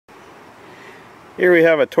Here we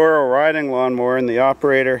have a Toro riding lawnmower, and the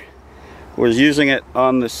operator was using it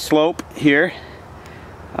on the slope here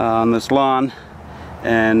on this lawn,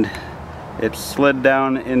 and it slid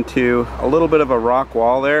down into a little bit of a rock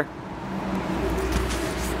wall there.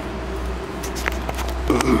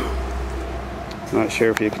 Not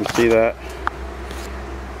sure if you can see that,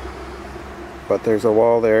 but there's a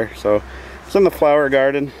wall there. So it's in the flower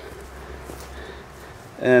garden,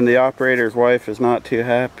 and the operator's wife is not too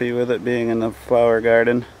happy with it being in the flower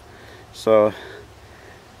garden, so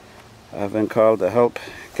I've been called to help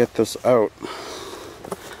get this out.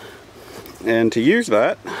 And to use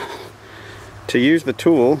that, to use the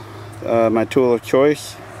tool, my tool of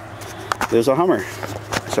choice is a Hummer.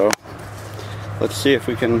 So let's see if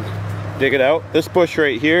we can dig it out. This bush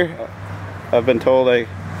right here, I've been told it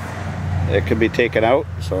could be taken out,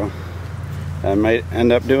 so I might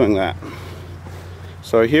end up doing that.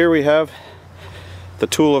 So here we have the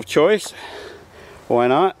tool of choice. Why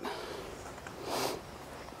not?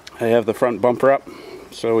 I have the front bumper up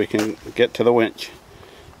so we can get to the winch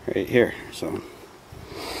right here. So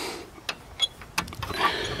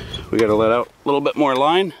we got to let out a little bit more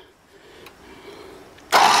line.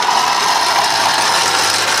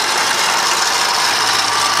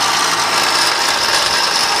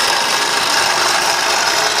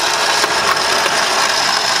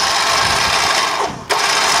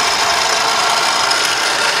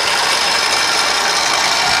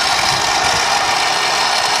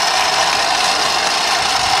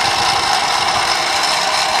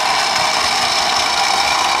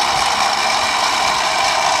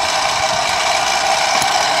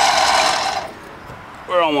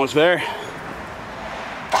 We're almost there.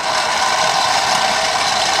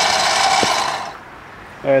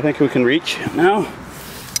 I think we can reach now.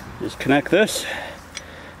 Just connect this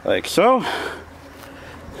like so.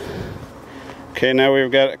 Okay, now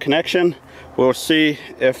we've got a connection. We'll see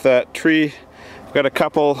if that tree, I've got a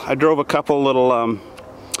couple, I drove a couple little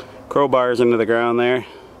crowbars into the ground there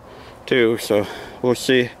too, so we'll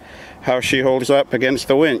see how she holds up against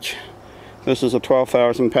the winch. This is a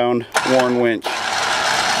 12,000 pound worn winch.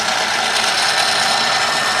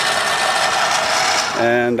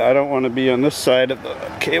 And I don't want to be on this side of the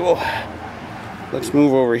cable. Let's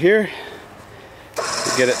move over here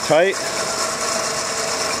to get it tight.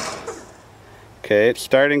 Okay, it's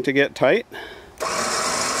starting to get tight.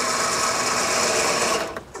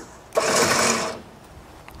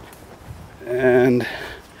 And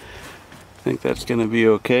I think that's going to be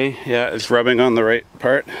okay. Yeah, it's rubbing on the right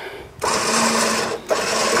part.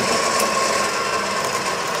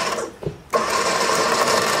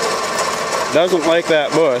 Doesn't like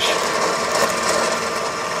that bush,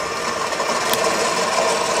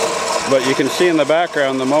 but you can see in the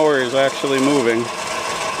background the mower is actually moving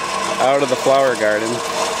out of the flower garden.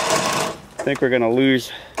 I think we're going to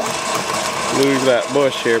lose that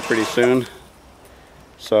bush here pretty soon,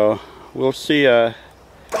 so we'll see.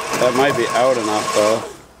 That might be out enough though.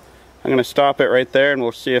 I'm going to stop it right there and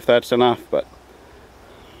we'll see if that's enough, but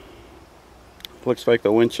looks like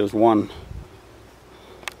the winch is won.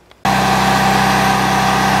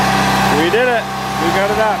 We did it! We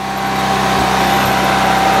got it up!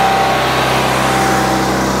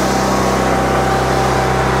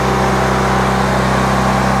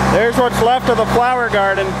 There's what's left of the flower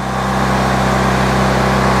garden.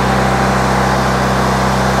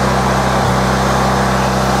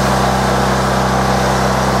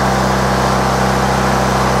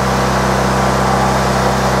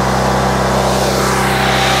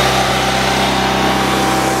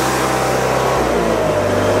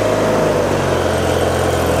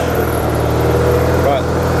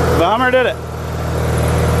 Hummer did it.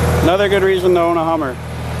 Another good reason to own a Hummer.